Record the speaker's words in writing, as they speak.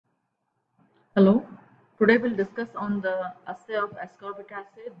Hello. Today we'll discuss on the assay of ascorbic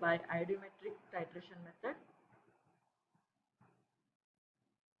acid by iodometric titration method.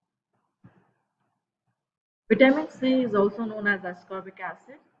 Vitamin C is also known as ascorbic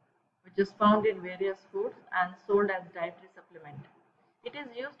acid, which is found in various foods and sold as dietary supplement. It is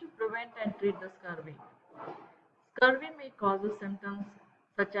used to prevent and treat the scurvy. Scurvy may cause symptoms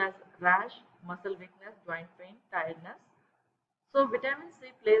such as rash, muscle weakness, joint pain, tiredness. So vitamin C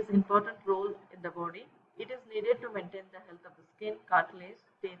plays important role in the body. It is needed to maintain the health of the skin, cartilage,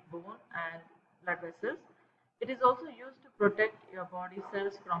 teeth, bone and blood vessels. It is also used to protect your body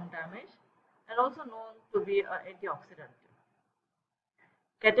cells from damage and also known to be an antioxidant.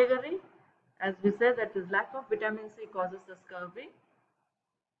 Category, as we said, that is lack of vitamin C causes the scurvy.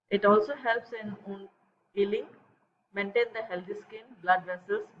 It also helps in wound healing, maintain the healthy skin, blood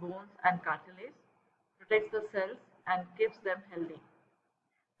vessels, bones and cartilage, protects the cells and keeps them healthy.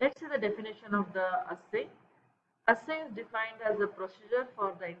 Let's see the definition of the assay. Assay is defined as a procedure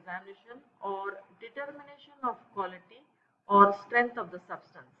for the examination or determination of quality or strength of the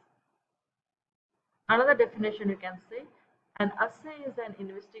substance. Another definition you can say, an assay is an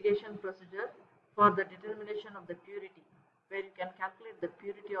investigation procedure for the determination of the purity, where you can calculate the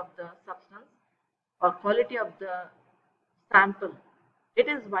purity of the substance or quality of the sample. It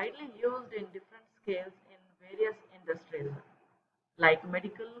is widely used in different scales in various industries like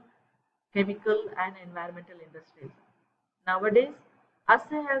medical, chemical and environmental industries. Nowadays,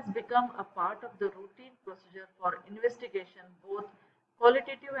 assay has become a part of the routine procedure for investigation, both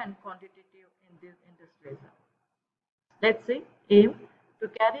qualitative and quantitative in these industries. Let's see, aim to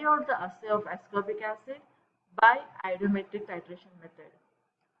carry out the assay of ascorbic acid by iodometric titration method.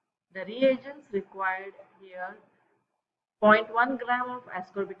 The reagents required here 0.1 gram of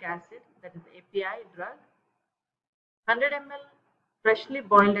ascorbic acid, that is API drug, 100 ml freshly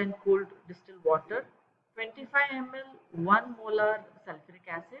boiled and cooled distilled water, 25 ml 1 molar sulfuric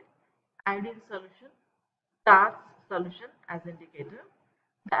acid, iodine solution, starch solution as indicator.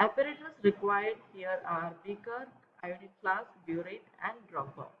 The apparatus required here are beaker, iodine flask, burette and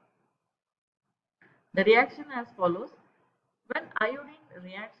dropper. The reaction as follows. When iodine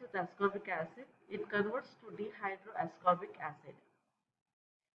reacts with ascorbic acid, it converts to dihydroascorbic acid.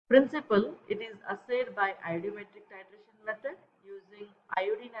 Principle, it is assayed by iodometric titration method using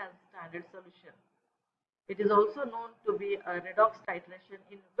iodine as standard solution. It is also known to be a redox titration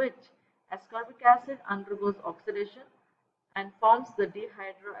in which ascorbic acid undergoes oxidation and forms the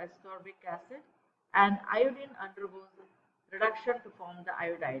dihydroascorbic acid and iodine undergoes reduction to form the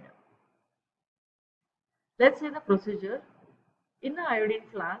iodide. Let's see the procedure. In an iodine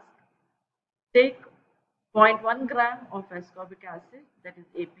flask, take 0.1 gram of ascorbic acid, that is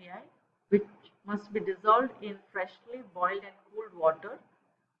API, which must be dissolved in freshly boiled and cooled water.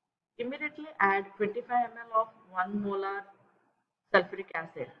 Immediately add 25 ml of 1 molar sulfuric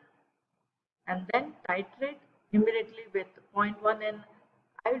acid and then titrate immediately with 0.1 N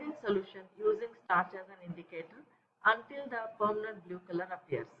iodine solution using starch as an indicator until the permanent blue color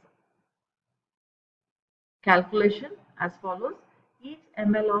appears. Calculation as follows. Each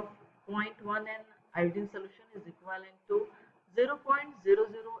ml of 0.1 N iodine solution is equivalent to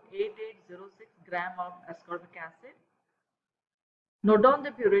 0.008806 gram of ascorbic acid. Note down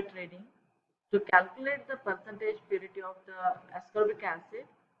the burette reading. To calculate the percentage purity of the ascorbic acid,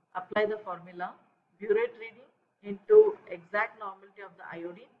 apply the formula burette reading into exact normality of the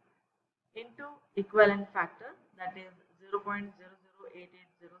iodine into equivalent factor, that is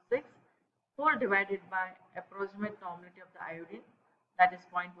 0.008806 whole divided by approximate normality of the iodine, that is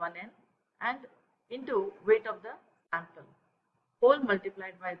 0.1 N, and into weight of the sample, whole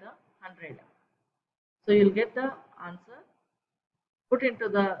multiplied by the 100. So you'll get the answer. Put into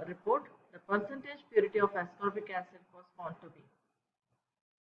the report the percentage purity of ascorbic acid was found to be.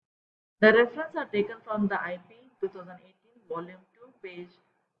 The reference are taken from the IP 2018 volume 2 page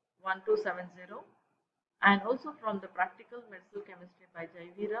 1270 and also from the practical medicinal chemistry by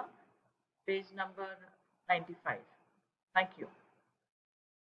Jaivira page number 95. Thank you.